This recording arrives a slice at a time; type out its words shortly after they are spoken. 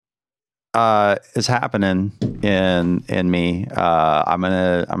is happening in me. I'm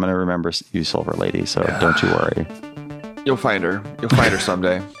gonna remember you, Silver Lady. So don't you worry. You'll find her. You'll find her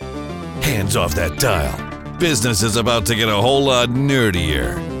someday. Hands off that dial. Business is about to get a whole lot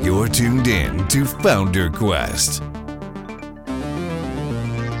nerdier. You're tuned in to Founder Quest.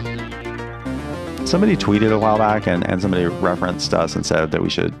 Somebody tweeted a while back and somebody referenced us and said that we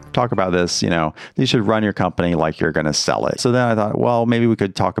should talk about this. You should run your company like you're going to sell it. So then I thought, well, maybe we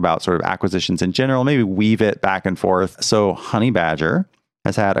could talk about sort of acquisitions in general, maybe weave it back and forth. So Honey Badger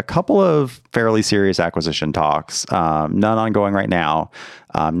has had a couple of fairly serious acquisition talks, none ongoing right now,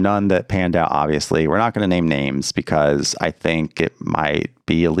 none that panned out, obviously. We're not going to name names because I think it might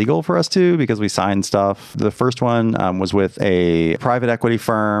be illegal for us to, because we signed stuff. The first one was with a private equity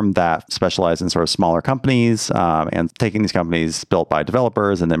firm that specialized in sort of smaller companies and taking these companies built by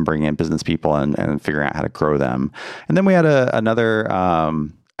developers and then bringing in business people and figuring out how to grow them. And then we had another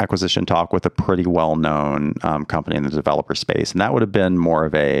acquisition talk with a pretty well-known company in the developer space. And that would have been more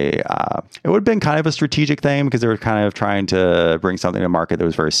of it would have been kind of a strategic thing because they were kind of trying to bring something to market that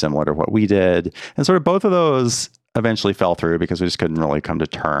was very similar to what we did. And sort of both of those eventually fell through because we just couldn't really come to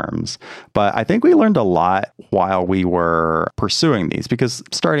terms. But I think we learned a lot while we were pursuing these, because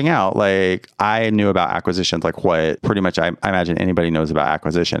starting out, like, I knew about acquisitions, like what pretty much I imagine anybody knows about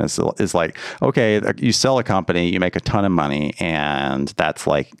acquisition is like, okay, you sell a company, you make a ton of money, and that's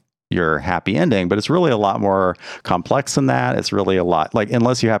like your happy ending. But it's really a lot more complex than that. It's really a lot, like,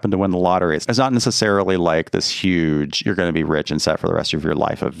 unless you happen to win the lottery, it's not necessarily like this huge, you're going to be rich and set for the rest of your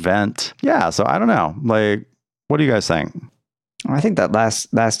life event. Yeah. So I don't know. Like, what do you guys think? I think that last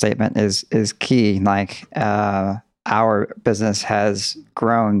statement is key. Like, our business has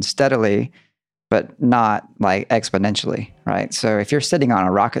grown steadily, but not like exponentially, right? So if you're sitting on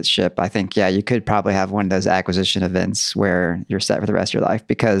a rocket ship, I think, yeah, you could probably have one of those acquisition events where you're set for the rest of your life,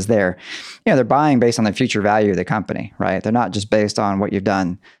 because they're buying based on the future value of the company, right? They're not just based on what you've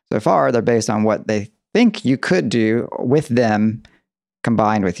done so far. They're based on what they think you could do with them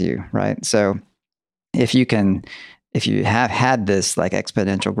combined with you, right? So if you have had this like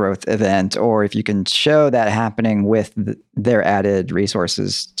exponential growth event, or if you can show that happening with their added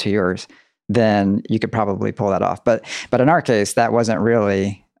resources to yours, then you could probably pull that off. But in our case, that wasn't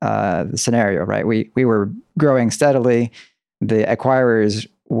really the scenario, right? We were growing steadily. The acquirers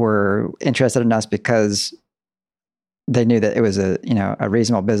were interested in us because they knew that it was a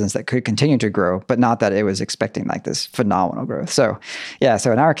reasonable business that could continue to grow, but not that it was expecting like this phenomenal growth. So yeah,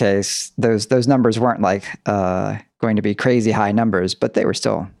 so in our case, those numbers weren't like going to be crazy high numbers, but they were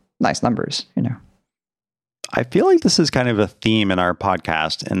still nice numbers, I feel like this is kind of a theme in our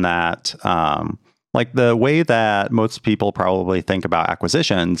podcast, in that like the way that most people probably think about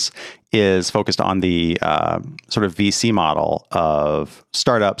acquisitions is focused on the sort of VC model of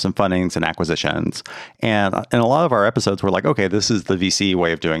startups and fundings and acquisitions. And in a lot of our episodes, we're like, okay, this is the VC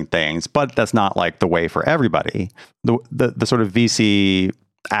way of doing things, but that's not like the way for everybody. The sort of VC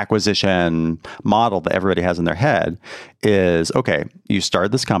acquisition model that everybody has in their head is, okay, you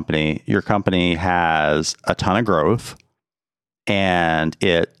start this company, your company has a ton of growth, and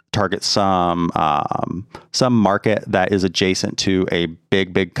it targets some market that is adjacent to a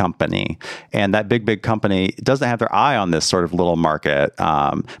big company. And that big company doesn't have their eye on this sort of little market.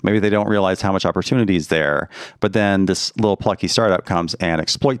 Maybe they don't realize how much opportunity is there. But then this little plucky startup comes and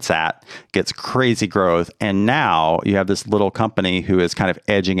exploits that, gets crazy growth. And now you have this little company who is kind of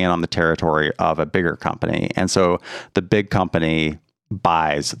edging in on the territory of a bigger company. And so the big company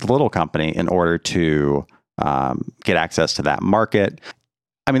buys the little company in order to get access to that market.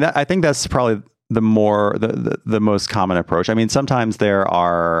 I mean, I think that's probably the most common approach. I mean, sometimes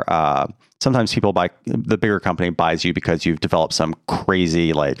sometimes people the bigger company buys you because you've developed some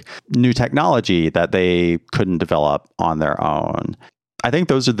crazy like new technology that they couldn't develop on their own. I think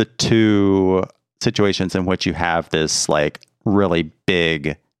those are the two situations in which you have this like really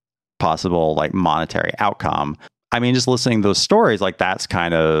big possible like monetary outcome. I mean, just listening to those stories, like that's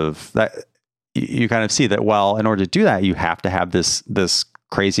kind of that you kind of see that, well, in order to do that, you have to have this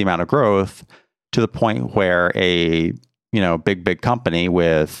crazy amount of growth to the point where a big company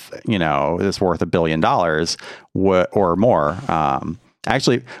with is worth $1 billion or more.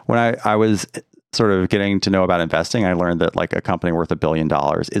 Actually, when I was sort of getting to know about investing, I learned that like a company worth $1 billion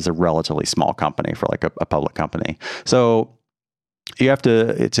is a relatively small company for like a public company. So you have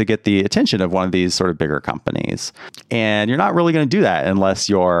to get the attention of one of these sort of bigger companies, and you're not really going to do that unless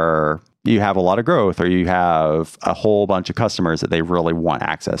you have a lot of growth, or you have a whole bunch of customers that they really want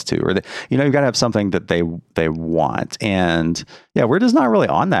access to, or you've got to have something that they want. And yeah, we're just not really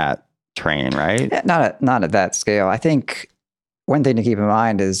on that train, right? Yeah, not at that scale. I think one thing to keep in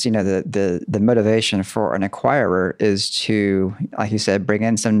mind is, the motivation for an acquirer is to, like you said, bring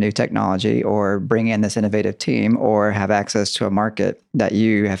in some new technology or bring in this innovative team or have access to a market that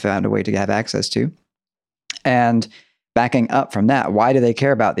you have found a way to have access to. And backing up from that, why do they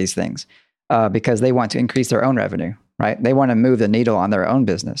care about these things? Because they want to increase their own revenue, right? They want to move the needle on their own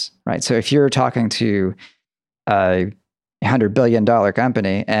business, right? So if you're talking to a $100 billion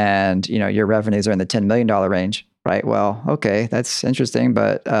company and, your revenues are in the $10 million range, right? Well, okay, that's interesting,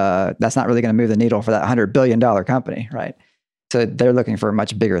 but that's not really going to move the needle for that $100 billion company, right? So they're looking for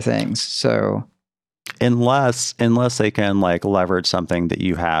much bigger things. So unless they can like leverage something that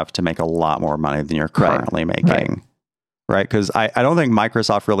you have to make a lot more money than you're currently making, right? Because I don't think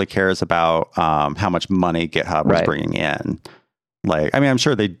Microsoft really cares about how much money GitHub is bringing in. Like, I mean, I'm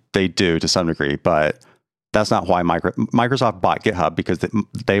sure they do to some degree, but that's not why Microsoft bought GitHub, because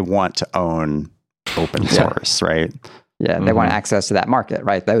they want to own open source, right? Yeah, they want access to that market,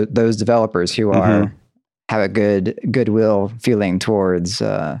 right? Those developers who have a goodwill feeling towards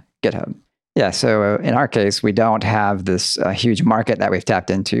GitHub. Yeah, so in our case, we don't have this huge market that we've tapped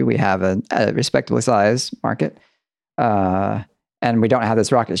into. We have a respectably sized market, and we don't have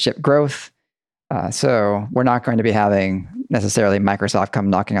this rocket ship growth. So we're not going to be having necessarily Microsoft come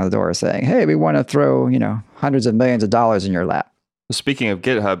knocking on the door saying, "Hey, we want to throw hundreds of millions of dollars in your lap." Speaking of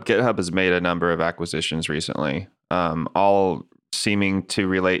GitHub has made a number of acquisitions recently, all seeming to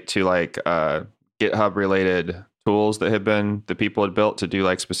relate to like GitHub related tools that people had built to do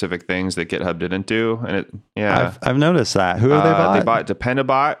like specific things that GitHub didn't do. And I've noticed that. Who have they bought? They bought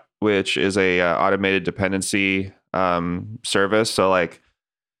Dependabot, which is a automated dependency service. So like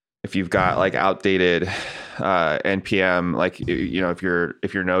if you've got like outdated npm, like if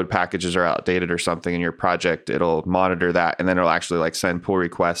your node packages are outdated or something in your project, it'll monitor that, and then it'll actually like send pull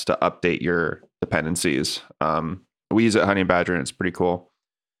requests to update your dependencies. We use it at Honey Badger, and it's pretty cool.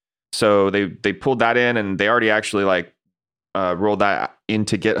 So they pulled that in, and they already actually like rolled that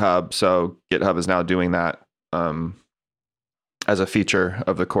into GitHub. So GitHub is now doing that as a feature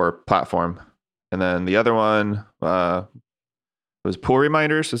of the core platform. And then the other one was pull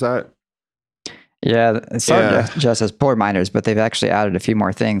reminders. Is that? Yeah, it started just as pull reminders, but they've actually added a few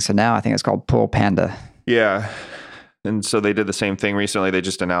more things. So now I think it's called Pull Panda. Yeah. And so they did the same thing recently. They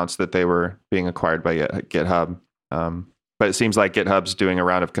just announced that they were being acquired by GitHub. But it seems like GitHub's doing a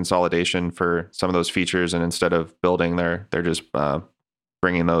round of consolidation for some of those features. And instead of building, they're just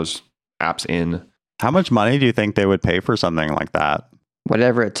bringing those apps in. How much money do you think they would pay for something like that?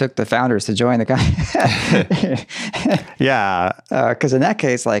 Whatever it took the founders to join the guy. Yeah. Because in that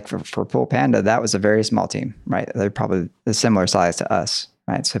case, like for Pull Panda, that was a very small team, right? They're probably a similar size to us,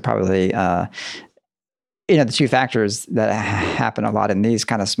 right? So probably, the two factors that happen a lot in these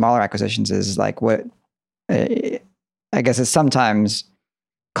kind of smaller acquisitions is like what, I guess it's sometimes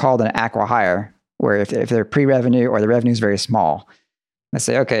called an acqui-hire, where if they're pre-revenue or the revenue is very small, they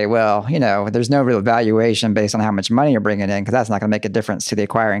say, okay, well, there's no real valuation based on how much money you're bringing in, because that's not going to make a difference to the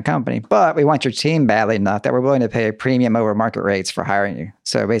acquiring company. But we want your team badly enough that we're willing to pay a premium over market rates for hiring you.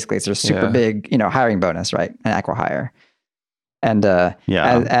 So basically, it's a super big, hiring bonus, right? An acqui-hire. And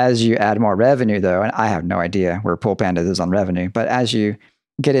as you add more revenue, though, and I have no idea where Pull Panda is on revenue, but as you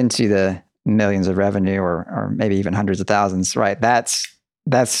get into the millions of revenue or maybe even hundreds of thousands, right?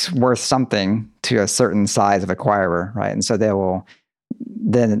 That's worth something to a certain size of acquirer, right? And so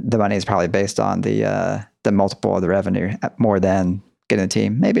then the money is probably based on the multiple of the revenue more than getting a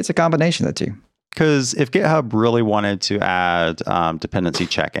team. Maybe it's a combination of the two. Because if GitHub really wanted to add dependency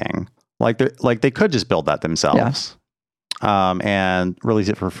checking, like they could just build that themselves, and release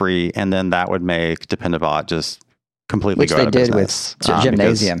it for free, and then that would make Dependabot just completely go out of business. Which they did with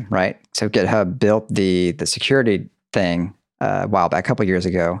Gymnasium, right? So GitHub built the security thing a while back, a couple of years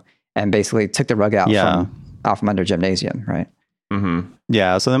ago, and basically took the rug out from under Gymnasium, right? Mm-hmm.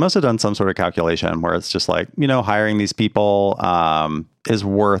 Yeah, so they must have done some sort of calculation where it's just like, hiring these people is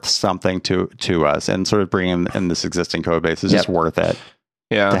worth something to us, and sort of bringing in this existing code base is just worth it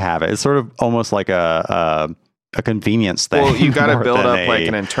to have it. It's sort of almost like a convenience thing. Well, you got to build up like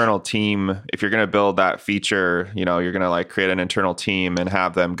an internal team. If you're going to build that feature, you're going to like create an internal team and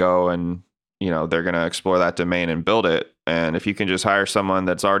have them go and, they're going to explore that domain and build it. And if you can just hire someone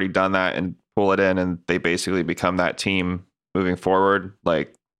that's already done that and pull it in, and they basically become that team moving forward,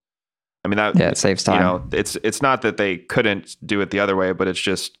 like, I mean, that it saves time. It's not that they couldn't do it the other way, but it's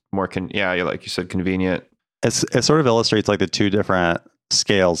just more like you said, convenient. It sort of illustrates like the two different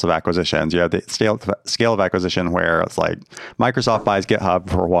scales of acquisitions. You have the scale of acquisition where it's like Microsoft buys GitHub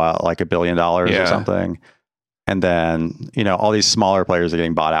for what, like $1 billion or something, and then all these smaller players are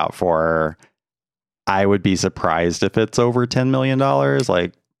getting bought out for I would be surprised if it's over $10 million.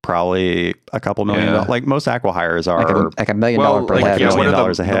 Like probably a couple million. Yeah. Like most acqui-hires are. like $1 million Well, per like, head. yeah, $1 what million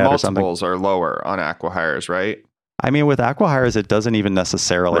are a head the or something. multiples are lower on acqui-hires, right? I mean, with acqui-hires, it doesn't even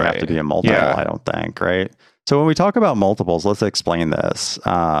necessarily have to Right. be a multiple, Yeah. I don't think, right? So when we talk about multiples, let's explain this.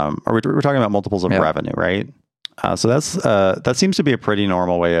 We're talking about multiples of Yeah. revenue, right? So that seems to be a pretty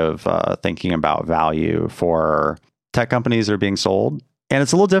normal way of thinking about value for tech companies that are being sold. And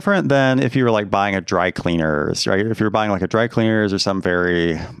it's a little different than if you were like buying a dry cleaners, right? If you're buying like a dry cleaners or some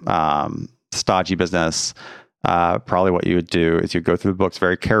very stodgy business, probably what you would do is you'd go through the books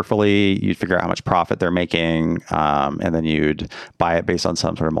very carefully. You'd figure out how much profit they're making, and then you'd buy it based on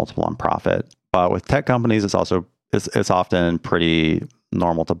some sort of multiple on profit. But with tech companies, it's often pretty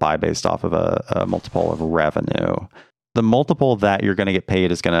normal to buy based off of a multiple of revenue. The multiple that you're going to get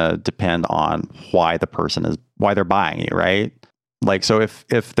paid is going to depend on why they're buying you, right? Like, so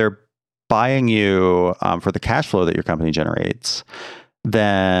if they're buying you for the cash flow that your company generates,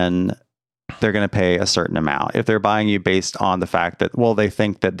 then they're going to pay a certain amount. If they're buying you based on the fact that, well, they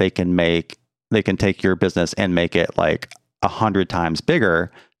think that they can take your business and make it like 100 times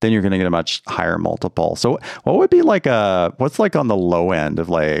bigger, then you're going to get a much higher multiple. So what would be like what's like on the low end of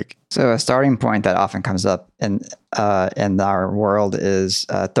like? So a starting point that often comes up in our world is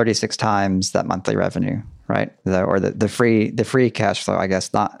 36 times that monthly revenue, right? The free cash flow, I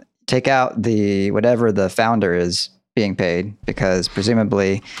guess. Not take out the whatever the founder is being paid, because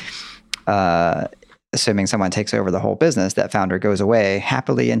presumably, assuming someone takes over the whole business, that founder goes away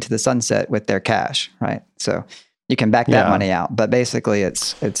happily into the sunset with their cash, right? So you can back that money out, but basically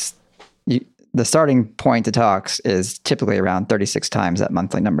the starting point to talks is typically around 36 times that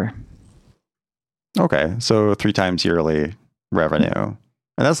monthly number. Okay, so 3 times yearly revenue, and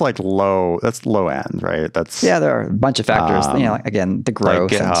that's like that's low end, right? There are a bunch of factors. Like, again, the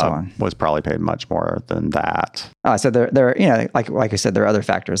growth like and so on. was probably paid much more than that. So there, like I said, there are other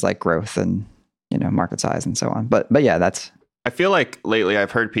factors like growth and market size and so on. But yeah, that's. I feel like lately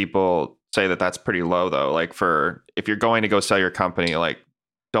I've heard people say that that's pretty low though. Like if you're going to go sell your company, like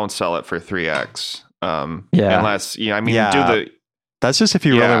don't sell it for 3x. Unless do that's just if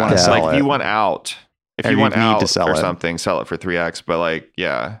you really want to sell like it. If you want out, to sell or it. something, sell it for 3x. But like,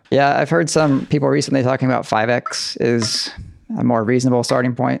 yeah. Yeah, I've heard some people recently talking about 5x is a more reasonable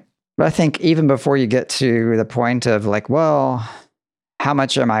starting point. But I think even before you get to the point of like, well, how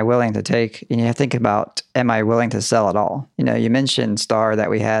much am I willing to take? And you have to think about, am I willing to sell at all? You mentioned, Star, that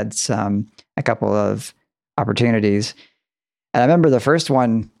we had a couple of opportunities. And I remember the first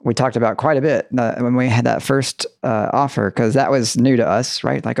one we talked about quite a bit when we had that first offer, because that was new to us,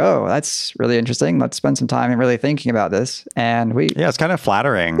 right? Like, oh, that's really interesting. Let's spend some time really thinking about this. And it's kind of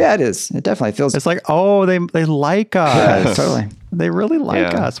flattering. Yeah, it is. It definitely feels. It's like, oh, they like us. Yeah, totally. They really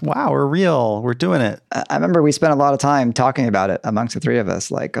like us. Wow, we're real. We're doing it. I remember we spent a lot of time talking about it amongst the three of us.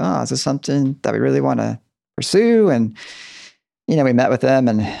 Like, oh, is this something that we really want to pursue? And we met with them,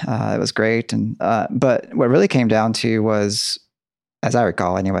 and it was great. And but what really came down to was, as I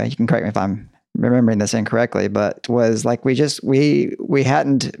recall, anyway, you can correct me if I'm remembering this incorrectly, but was like we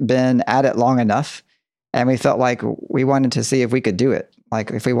hadn't been at it long enough, and we felt like we wanted to see if we could do it.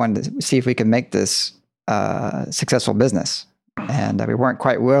 Like if we wanted to see if we could make this successful business, and we weren't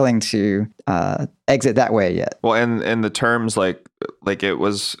quite willing to exit that way yet. Well, and the terms like it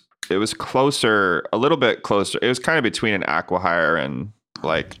was closer, a little bit closer. It was kind of between an acqui-hire and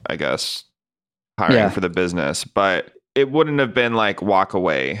like, I guess, hiring for the business, but it wouldn't have been like a walk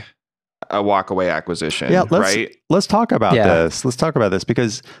away acquisition. Yeah, right. Let's talk about this. Let's talk about this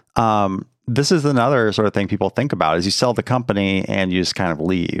because this is another sort of thing people think about is you sell the company and you just kind of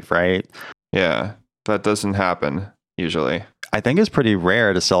leave, right? Yeah, that doesn't happen usually. I think it's pretty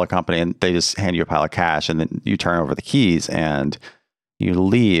rare to sell a company and they just hand you a pile of cash and then you turn over the keys and you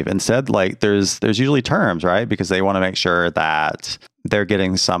leave. Instead, like there's usually terms, right? Because they want to make sure that they're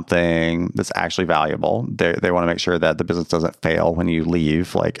getting something that's actually valuable. They want to make sure that the business doesn't fail when you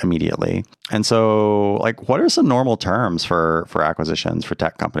leave like immediately. And so like, what are some normal terms for acquisitions for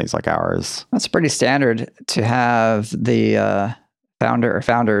tech companies like ours? That's pretty standard to have the founder or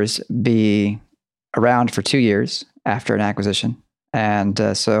founders be around for 2 years after an acquisition.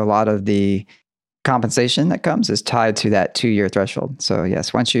 And so a lot of the compensation that comes is tied to that 2-year threshold. So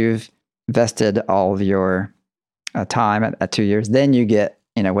yes, once you've vested all of your time at 2 years, then you get,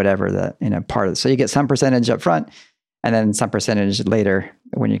 whatever the, part of it. So you get some percentage up front and then some percentage later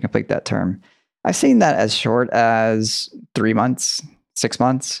when you complete that term. I've seen that as short as 3 months, 6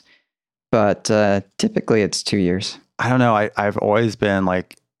 months, but typically it's 2 years. I don't know. I've always been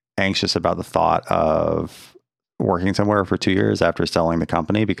like anxious about the thought of working somewhere for 2 years after selling the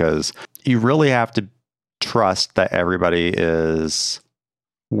company, because you really have to trust that everybody is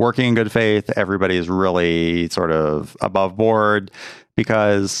working in good faith. Everybody is really sort of above board,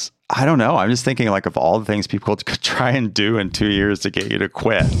 because I don't know. I'm just thinking like of all the things people could try and do in 2 years to get you to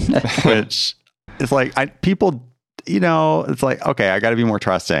quit, which is like people, it's like, okay, I got to be more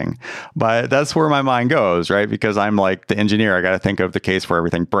trusting, but that's where my mind goes, right? Because I'm like the engineer. I got to think of the case where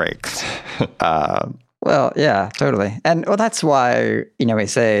everything breaks. Well, yeah, totally. And well, that's why, we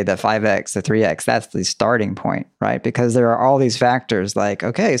say the 5X, the 3X, that's the starting point, right? Because there are all these factors like,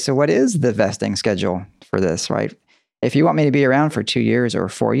 okay, so what is the vesting schedule for this, right? If you want me to be around for 2 years or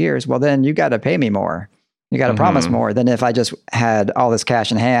 4 years, well, then you got to pay me more. You got to promise more than if I just had all this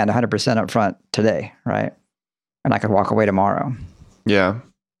cash in hand, 100% up front today, right? And I could walk away tomorrow. Yeah.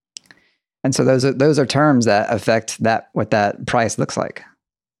 And so those are terms that affect what that price looks like.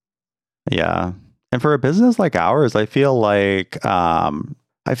 Yeah. And for a business like ours, I feel like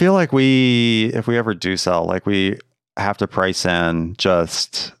if we ever do sell, like we have to price in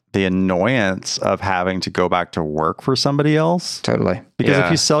just the annoyance of having to go back to work for somebody else. Totally. Because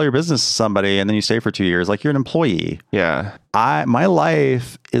if you sell your business to somebody and then you stay for 2 years, like you're an employee. Yeah. My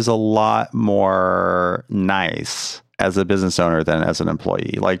life is a lot more nice as a business owner than as an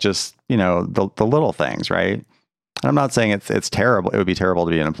employee. Like just, the little things, right? And I'm not saying it's terrible. It would be terrible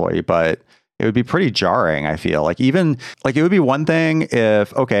to be an employee, but it would be pretty jarring, I feel. Like even like it would be one thing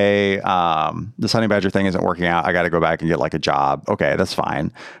if, okay, this honey badger thing isn't working out. I got to go back and get like a job. Okay, that's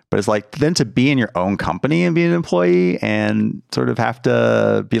fine. But it's like then to be in your own company and be an employee and sort of have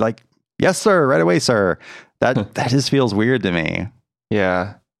to be like, yes, sir, right away, sir. That just feels weird to me.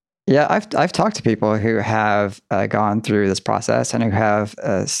 Yeah. Yeah, I've talked to people who have gone through this process and who have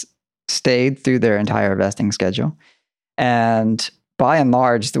stayed through their entire vesting schedule. And by and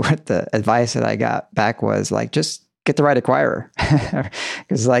large, the advice that I got back was like, just get the right acquirer.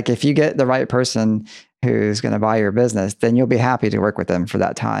 Because like if you get the right person who's going to buy your business, then you'll be happy to work with them for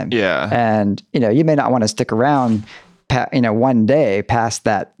that time. Yeah. And, you may not want to stick around, one day past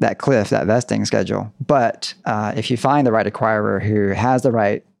that cliff, that vesting schedule. But if you find the right acquirer who has the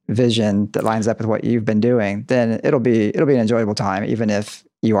right vision that lines up with what you've been doing, then it'll be an enjoyable time, even if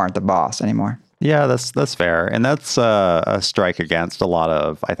you aren't the boss anymore. Yeah, that's fair. And that's a strike against a lot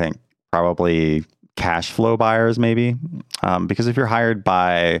of, I think, probably cash flow buyers, maybe. Because if you're hired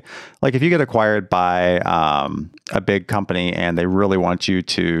by, like if you get acquired by a big company and they really want you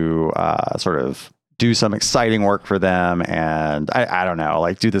to sort of do some exciting work for them and I don't know,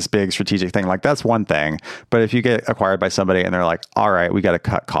 like do this big strategic thing, like that's one thing. But if you get acquired by somebody and they're like, all right, we got to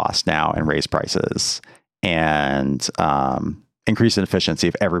cut costs now and raise prices and increase in efficiency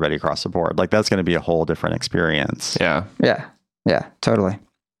of everybody across the board, like that's going to be a whole different experience. Yeah. Yeah. Yeah, totally.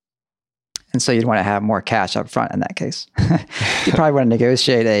 And so you'd want to have more cash up front in that case. You probably want to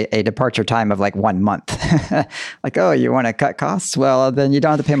negotiate a departure time of like 1 month. Like, oh, you want to cut costs? Well, then you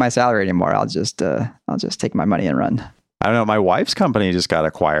don't have to pay my salary anymore. I'll just take my money and run. I don't know. My wife's company just got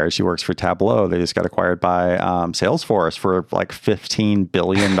acquired. She works for Tableau. They just got acquired by Salesforce for like $15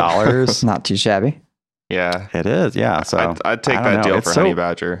 billion. Not too shabby. Yeah. It is. Yeah. So I'd take that deal for Honey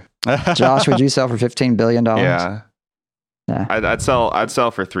Badger. Josh, would you sell for $15 billion? Yeah. Yeah. I'd sell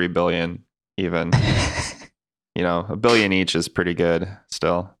for $3 billion even. $1 billion each is pretty good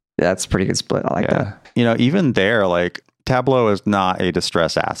still. Yeah, that's a pretty good split. I like that. Even there, like Tableau is not a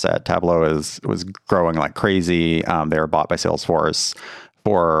distressed asset. Tableau was growing like crazy. They were bought by Salesforce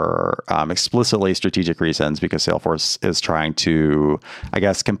for explicitly strategic reasons, because Salesforce is trying to, I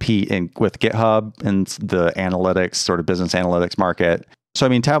guess, compete with GitHub and the analytics, sort of business analytics market. So, I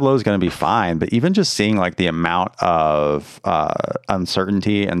mean, Tableau is going to be fine, but even just seeing like the amount of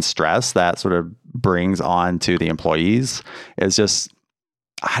uncertainty and stress that sort of brings on to the employees is just,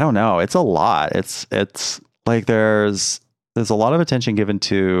 I don't know. It's a lot. It's like there's a lot of attention given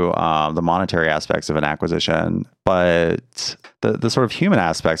to the monetary aspects of an acquisition, but the sort of human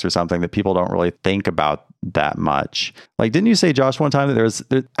aspects are something that people don't really think about that much. Like, didn't you say, Josh, one time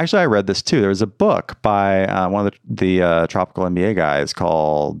that actually I read this too. There was a book by one of the Tropical MBA guys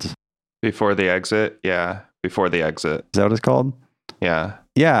called Before the Exit. Yeah, Before the Exit. Is that what it's called? Yeah.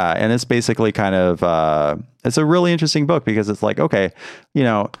 Yeah, and it's basically kind of it's a really interesting book, because it's like, okay,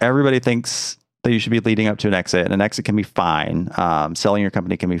 everybody thinks that you should be leading up to an exit, and an exit can be fine. Selling your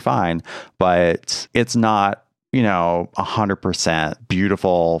company can be fine, but it's not, 100%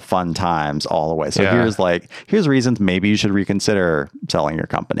 beautiful, fun times all the way. So here's reasons maybe you should reconsider selling your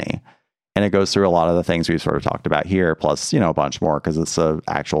company. And it goes through a lot of the things we've sort of talked about here, plus, a bunch more, because it's an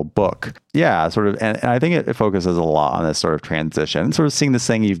actual book. Yeah, sort of. And I think it focuses a lot on this sort of transition, sort of seeing this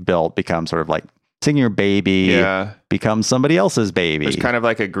thing you've built become sort of like seeing your baby become somebody else's baby. There's kind of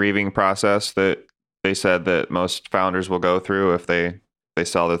like a grieving process that they said that most founders will go through if they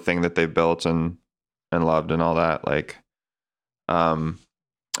sell the thing that they built and loved and all that. Like, and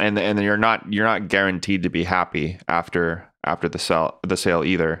then you're not guaranteed to be happy after the sale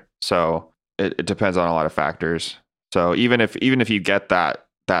either. So it depends on a lot of factors. So even if you get that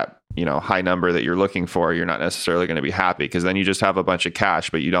high number that you're looking for, you're not necessarily going to be happy, because then you just have a bunch of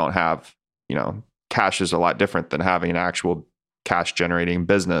cash, but you don't have, cash is a lot different than having an actual cash generating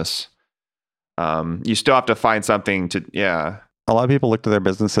business. You still have to find something to, A lot of people look to their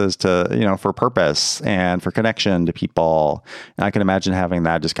businesses to, for purpose and for connection to people. And I can imagine having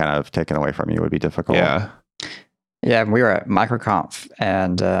that just kind of taken away from you would be difficult. Yeah, we were at MicroConf,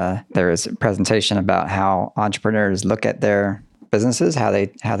 and there was a presentation about how entrepreneurs look at their businesses, how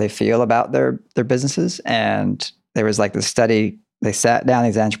they feel about their businesses. And there was like this study, they sat down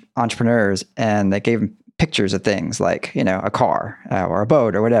these entrepreneurs and they gave them pictures of things like, a car or a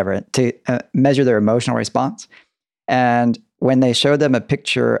boat or whatever to measure their emotional response. And when they showed them a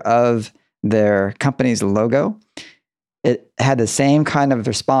picture of their company's logo, it had the same kind of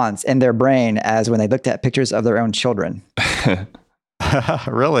response in their brain as when they looked at pictures of their own children.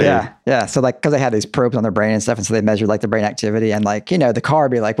 Really? Yeah. So like, because they had these probes on their brain and stuff, and so they measured like the brain activity, and like, the car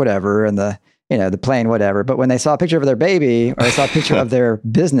would be like whatever, and the plane whatever. But when they saw a picture of their baby, or they saw a picture of their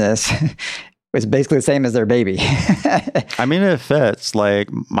business, it was basically the same as their baby. I mean, it fits. Like,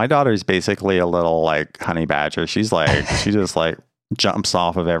 my daughter's basically a little like honey badger. She just like jumps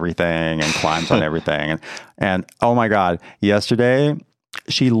off of everything and climbs on everything. And oh my God, yesterday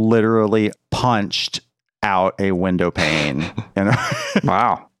she literally punched out a window pane. And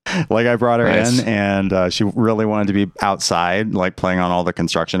wow. Like, I brought her in, and she really wanted to be outside, like playing on all the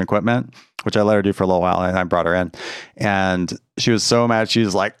construction equipment, which I let her do for a little while. And I brought her in, and she was so mad. She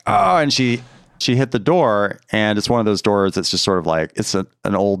was like, oh, and she hit the door, and it's one of those doors that's just sort of like, it's an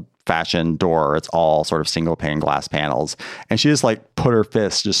old fashioned door. It's all sort of single pane glass panels. And she just like put her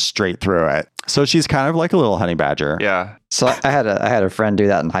fist just straight through it. So she's kind of like a little honey badger. Yeah. So I had a friend do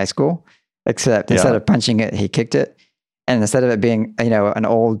that in high school, except instead of punching it, he kicked it. And instead of it being, an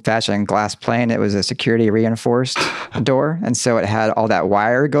old fashioned glass plane, it was a security reinforced door. And so it had all that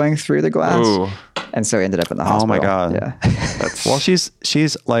wire going through the glass. Ooh. And so it ended up in the hospital. Oh my God. Yeah. Well,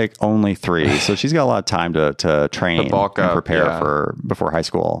 she's like only 3, so she's got a lot of time to train and prepare for before high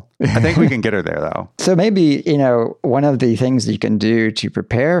school. I think we can get her there though. So maybe, one of the things that you can do to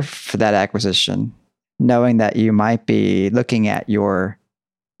prepare for that acquisition, knowing that you might be looking at your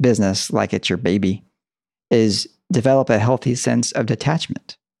business like it's your baby, is develop a healthy sense of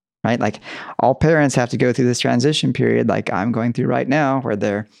detachment, right? Like, all parents have to go through this transition period like I'm going through right now, where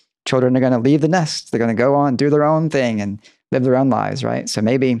their children are going to leave the nest. They're going to go on, do their own thing and live their own lives, right? So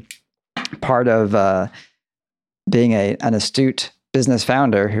maybe part of being an astute business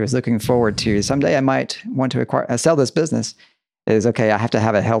founder who is looking forward to someday I might want to sell this business is, okay, I have to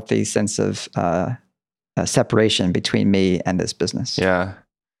have a healthy sense of separation between me and this business. Yeah.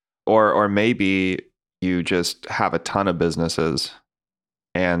 Or maybe you just have a ton of businesses,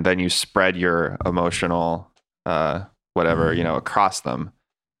 and then you spread your emotional whatever, across them.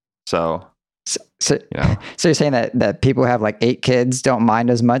 So you're saying that people who have like 8 kids don't mind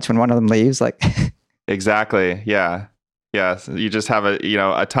as much when one of them leaves? Like, exactly. Yeah. Yeah. So you just have a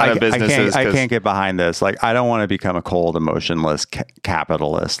ton of businesses. I can't get behind this. Like, I don't want to become a cold, emotionless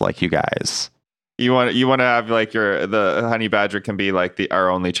capitalist like you guys. You want to have like the honey badger can be like our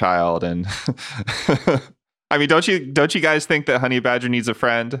only child, and I mean, don't you guys think that honey badger needs a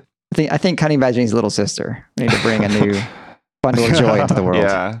friend? I think honey badger needs a little sister. We need to bring a new bundle of joy into the world.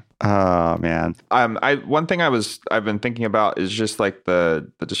 Yeah. Oh man. One thing I've been thinking about is just like the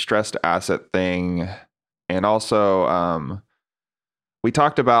distressed asset thing, and also we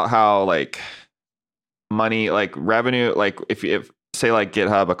talked about how like money, like revenue, like if say like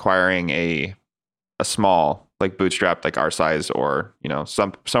GitHub acquiring a small, like bootstrapped, like our size, or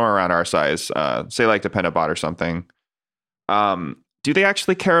somewhere around our size, say like Dependabot or something, do they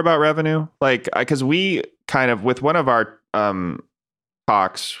actually care about revenue? Like, because we kind of, with one of our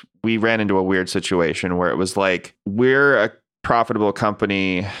talks, we ran into a weird situation where it was like, we're a profitable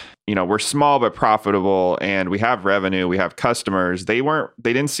company, we're small but profitable, and we have revenue, we have customers. They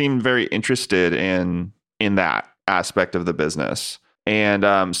didn't seem very interested in that aspect of the business.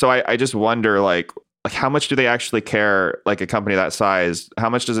 And so I just wonder, like how much do they actually care? Like, a company that size, how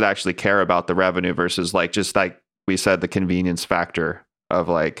much does it actually care about the revenue versus like, just like we said, the convenience factor of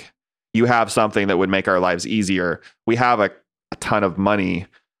like, you have something that would make our lives easier. We have a ton of money.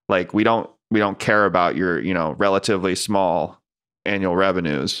 Like, we don't care about your, relatively small annual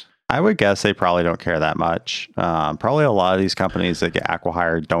revenues. I would guess they probably don't care that much. Probably a lot of these companies that get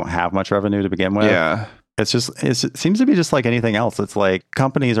acqui-hired don't have much revenue to begin with. Yeah. It seems to be just like anything else. It's like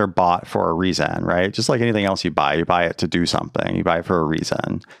companies are bought for a reason, right? Just like anything else you buy it to do something. You buy it for a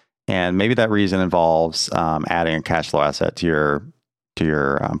reason. And maybe that reason involves adding a cash flow asset to your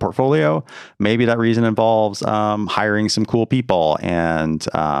portfolio. Maybe that reason involves hiring some cool people, and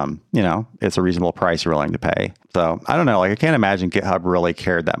it's a reasonable price you're willing to pay. So I don't know. Like I can't imagine GitHub really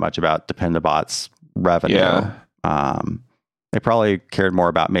cared that much about Dependabot's revenue. Yeah. They probably cared more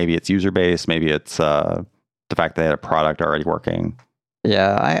about maybe its user base, maybe it's the fact they had a product already working.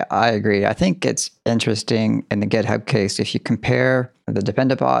 Yeah, I agree. I think it's interesting in the GitHub case if you compare the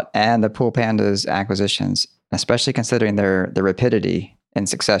Dependabot and the PoolPandas acquisitions, especially considering their rapidity in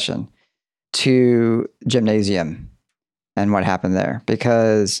succession, to Gymnasium and what happened there.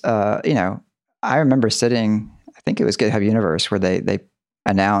 Because I remember sitting, I think it was GitHub Universe, where they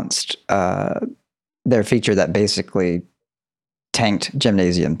announced their feature that basically tanked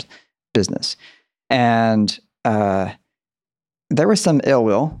Gymnasium's business. And there was some ill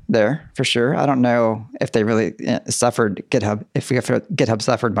will there for sure. I don't know if they really suffered GitHub, if GitHub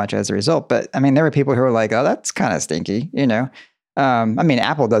suffered much as a result. But I mean, there were people who were like, "Oh, that's kind of stinky," I mean,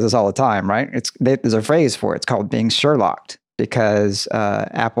 Apple does this all the time, right? There's a phrase for it. It's called being Sherlocked, because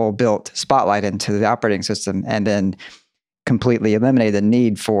Apple built Spotlight into the operating system and then completely eliminated the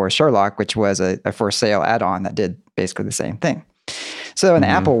need for Sherlock, which was a for sale add-on that did basically the same thing. So in the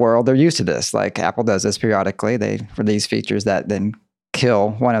Apple world, they're used to this. Like Apple does this periodically. They release features that then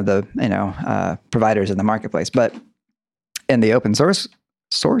kill one of the providers in the marketplace. But in the open source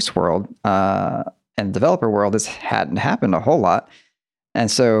world and developer world, this hadn't happened a whole lot. And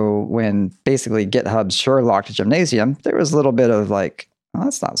so when basically GitHub Sherlocked Gymnasium, there was a little bit of like, oh,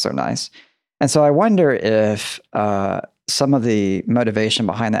 that's not so nice. And so I wonder if some of the motivation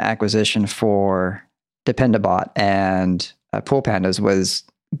behind the acquisition for Dependabot and PoolPandas was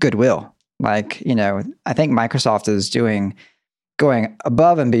goodwill. Like, I think Microsoft is going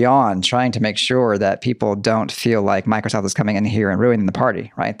above and beyond, trying to make sure that people don't feel like Microsoft is coming in here and ruining the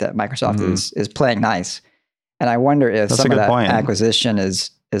party, right? That Microsoft is playing nice. And I wonder if That's some of that point. acquisition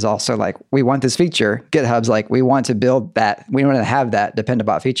is also like, we want this feature. GitHub's like, we want to build that. We want to have that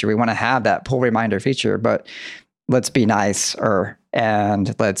Dependabot feature. We want to have that pull reminder feature, but let's be nice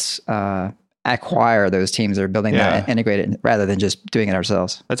and let's acquire those teams that are building that and integrate it rather than just doing it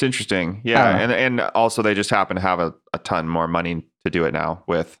ourselves. That's interesting. Yeah. And also they just happen to have a ton more money to do it now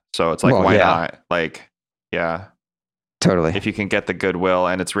with. So it's like, why not? Like, yeah. Totally. If you can get the goodwill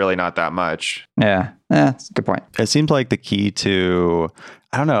and it's really not that much. Yeah. That's a good point. It seems like the key to,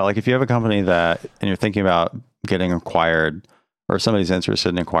 I don't know, like if you have a company and you're thinking about getting acquired, or if somebody's interested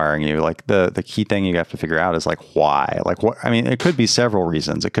in acquiring you, like the key thing you have to figure out is like why. Like what? I mean, it could be several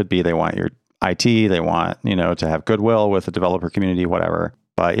reasons. It could be they want your IT, they want, to have goodwill with the developer community, whatever.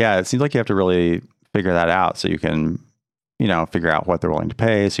 But yeah, it seems like you have to really figure that out so you can, figure out what they're willing to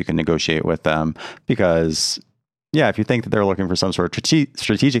pay, so you can negotiate with them. Because yeah, if you think that they're looking for some sort of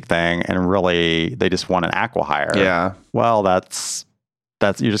strategic thing and really they just want an acqui-hire, well, that's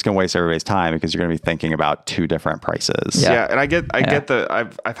you're just going to waste everybody's time because you're going to be thinking about two different prices. Yeah, and I get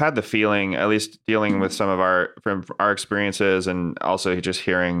I've had the feeling, at least dealing with some of our experiences and also just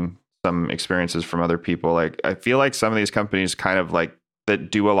hearing some experiences from other people. Like I feel like some of these companies kind of like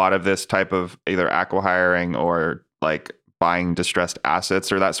that do a lot of this type of either acqui-hiring or like buying distressed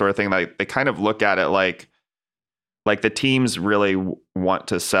assets or that sort of thing. Like they kind of look at it like the teams really want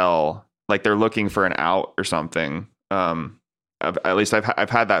to sell, like they're looking for an out or something. At least I've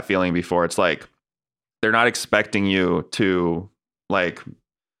had that feeling before. It's like they're not expecting you to like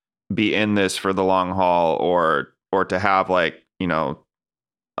be in this for the long haul or to have like,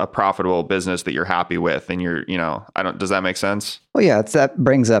 a profitable business that you're happy with and does that make sense? Well, yeah, that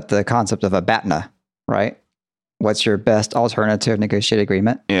brings up the concept of a BATNA, right? What's your best alternative negotiated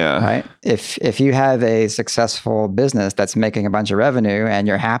agreement? Yeah. Right. If you have a successful business that's making a bunch of revenue and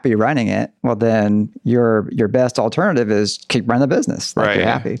you're happy running it, well, then your best alternative is keep running the business. Like you're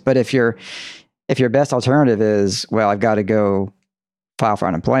happy. But if your best alternative is, well, I've got to go file for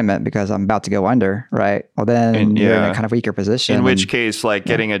unemployment because I'm about to go under, right? Well, then you're in a kind of weaker position. In which case, like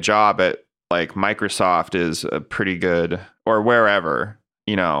getting a job at like Microsoft is a pretty good, or wherever.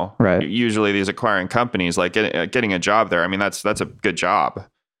 Right. Usually these acquiring companies, like getting a job there. I mean, that's a good job,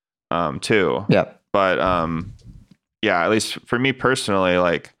 too. Yep. But at least for me personally,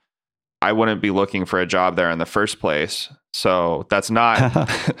 like I wouldn't be looking for a job there in the first place. So that's not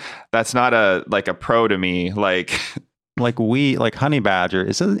a pro to me. Like Honey Badger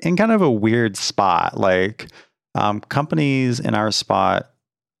is in kind of a weird spot. Like companies in our spot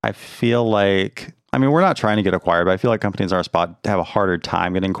I feel like, I mean, we're not trying to get acquired, but I feel like companies in our spot have a harder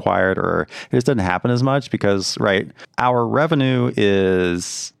time getting acquired, or it just doesn't happen as much because, right, our revenue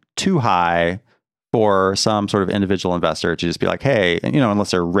is too high for some sort of individual investor to just be like, hey,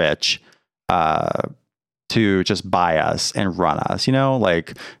 unless they're rich, to just buy us and run us.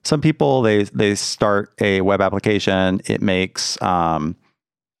 Like some people, they start a web application, it makes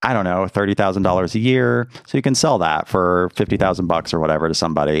I don't know, $30,000 a year. So you can sell that for $50,000 or whatever to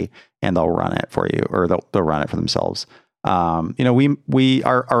somebody, and they'll run it for you, or they'll run it for themselves. Our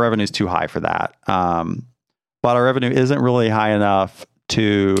revenue is too high for that. But our revenue isn't really high enough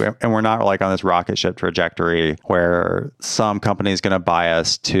and we're not like on this rocket ship trajectory where some company is going to buy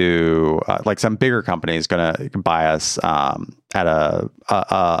us like some bigger company is going to buy us at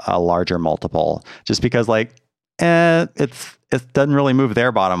a larger multiple, just because like it doesn't really move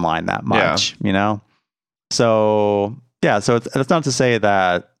their bottom line that much, So yeah, so it's not to say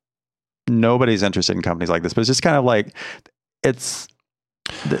that nobody's interested in companies like this, but it's just kind of like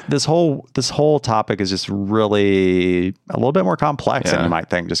this whole topic is just really a little bit more complex than you might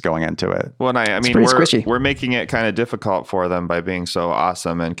think just going into it. Well, I mean, we're making it kind of difficult for them by being so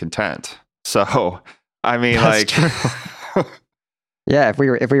awesome and content. So, I mean, that's like, yeah, if we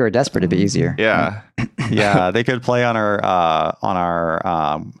were desperate, it'd be easier. Yeah, yeah, they could play on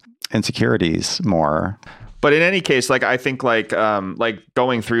our insecurities more. But in any case, like I think like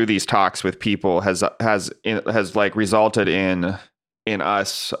going through these talks with people has like resulted in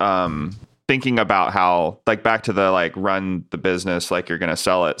us thinking about how, like, back to the like run the business like you're going to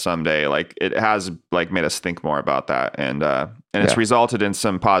sell it someday. Like it has like made us think more about that, and it's resulted in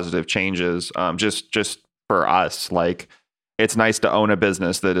some positive changes. Just for us, like it's nice to own a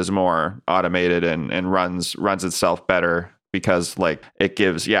business that is more automated and runs itself better, because like it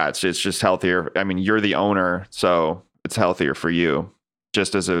gives, it's just healthier. I mean, you're the owner, so it's healthier for you,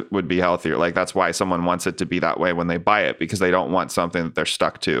 just as it would be healthier. Like that's why someone wants it to be that way when they buy it, because they don't want something that they're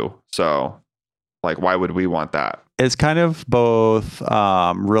stuck to. So like, why would we want that? It's kind of both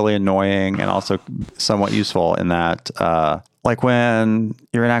really annoying and also somewhat useful in that like when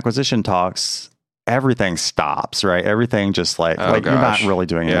you're in acquisition talks, everything stops, right? Everything just like you're not really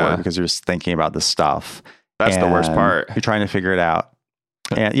doing any work because you're just thinking about this stuff. That's the worst part. You're trying to figure it out.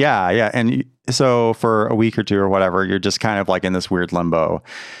 And and so for a week or two or whatever, you're just kind of like in this weird limbo,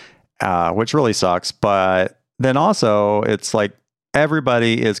 which really sucks. But then also it's like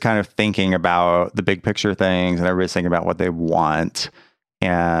everybody is kind of thinking about the big picture things, and everybody's thinking about what they want.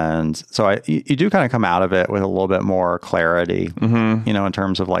 And so you do kind of come out of it with a little bit more clarity, in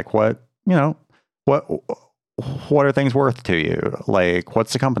terms of like what are things worth to you? Like,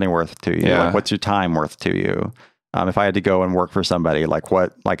 what's the company worth to you? Yeah. Like, what's your time worth to you? If I had to go and work for somebody,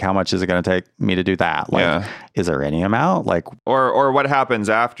 how much is it going to take me to do that? Like, is there any amount? Like, or what happens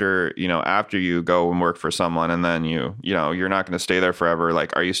after you go and work for someone, and then you're not going to stay there forever.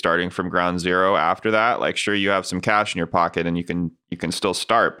 Like, are you starting from ground zero after that? Like, sure, you have some cash in your pocket and you can still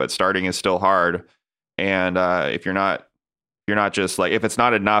start, but starting is still hard. And if you're not just like, if it's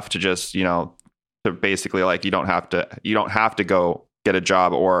not enough to just, to basically like, you don't have to go get a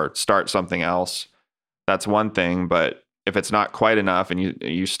job or start something else. That's one thing. But if it's not quite enough and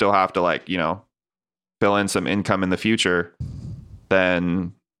you still have to like, fill in some income in the future,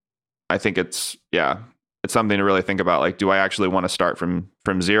 then I think it's something to really think about. Like, do I actually want to start from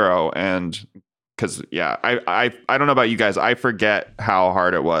zero? And because I don't know about you guys, I forget how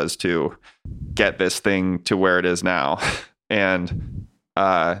hard it was to get this thing to where it is now. And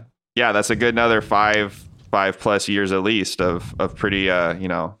that's a good another 5+ years at least of pretty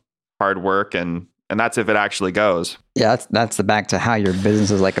hard work, and that's if it actually goes. Yeah, that's the back to how your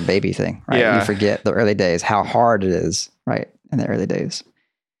business is like a baby thing, right? Yeah. You forget the early days, how hard it is, right? In the early days.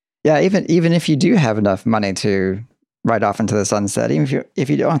 Yeah, even if you do have enough money to ride off into the sunset, even if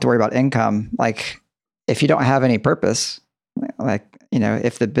you don't have to worry about income, like if you don't have any purpose, like,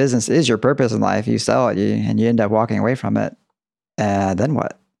 if the business is your purpose in life, you sell it and you end up walking away from it, then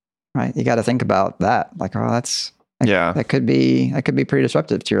what? Right? You got to think about that. Like, that could be pretty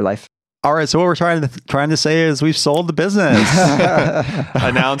disruptive to your life. All right, so what we're trying to say is we've sold the business.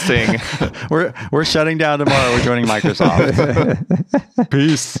 Announcing we're shutting down tomorrow. We're joining Microsoft.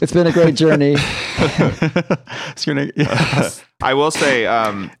 Peace. It's been a great journey. I will say,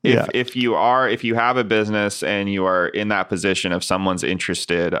 if you have a business and you are in that position, if someone's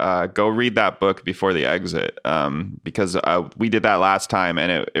interested, go read that book Before the Exit, because we did that last time,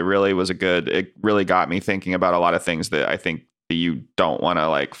 and it really was it really got me thinking about a lot of things that I think that you don't want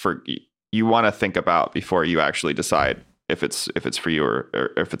to you want to think about before you actually decide if it's for you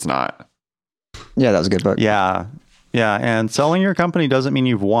or if it's not. Yeah, that was a good book. Yeah. Yeah, and selling your company doesn't mean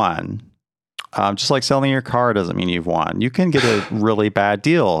you've won. Just like selling your car doesn't mean you've won. You can get a really bad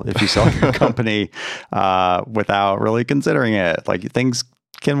deal if you sell your company without really considering it. Like things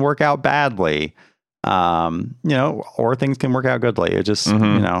can work out badly, or things can work out goodly. It just,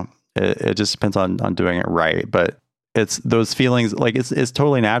 it just depends on doing it right. But it's those feelings, like it's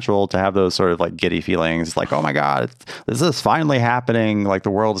totally natural to have those sort of like giddy feelings. Like, oh my God, this is finally happening. Like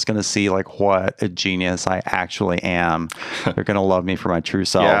the world is going to see like what a genius I actually am. They're going to love me for my true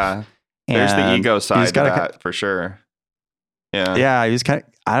self. Yeah. There's the ego side to that for sure. Yeah. Yeah. You just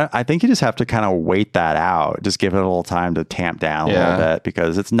I think you just have to kind of wait that out. Just give it a little time to tamp down a little bit,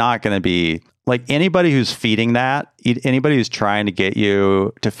 because it's not going to be like anybody who's feeding that, anybody who's trying to get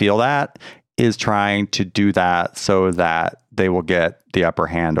you to feel that is trying to do that so that they will get the upper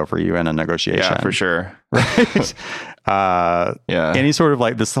hand over you in a negotiation. Yeah, for sure. Right. Any sort of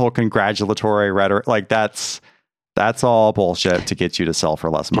like this whole congratulatory rhetoric, like that's all bullshit to get you to sell for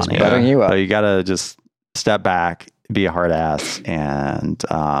less money. Buttering you up. So you got to just step back, be a hard ass, and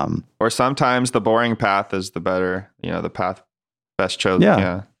or sometimes the boring path is the better, the path best chosen.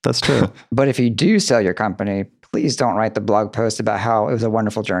 Yeah, that's true. But if you do sell your company, please don't write the blog post about how it was a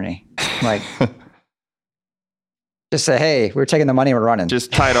wonderful journey. Like, just say, hey, we're taking the money, we're running.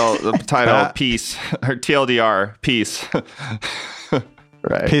 Just title peace, or TLDR, peace.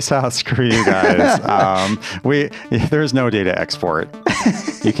 Right. Peace out. Screw you guys. There's no data export.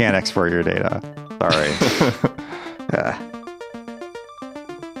 You can't export your data. Sorry.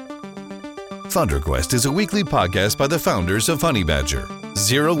 FounderQuest is a weekly podcast by the founders of Honeybadger.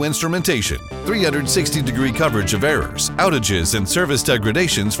 Zero instrumentation, 360-degree coverage of errors, outages, and service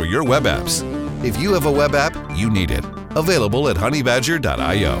degradations for your web apps. If you have a web app, you need it. Available at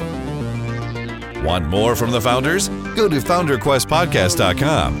honeybadger.io. Want more from the founders? Go to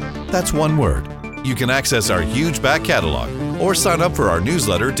founderquestpodcast.com. That's one word. You can access our huge back catalog or sign up for our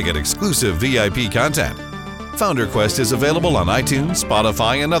newsletter to get exclusive VIP content. FounderQuest is available on iTunes,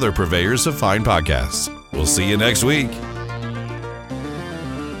 Spotify, and other purveyors of fine podcasts. We'll see you next week.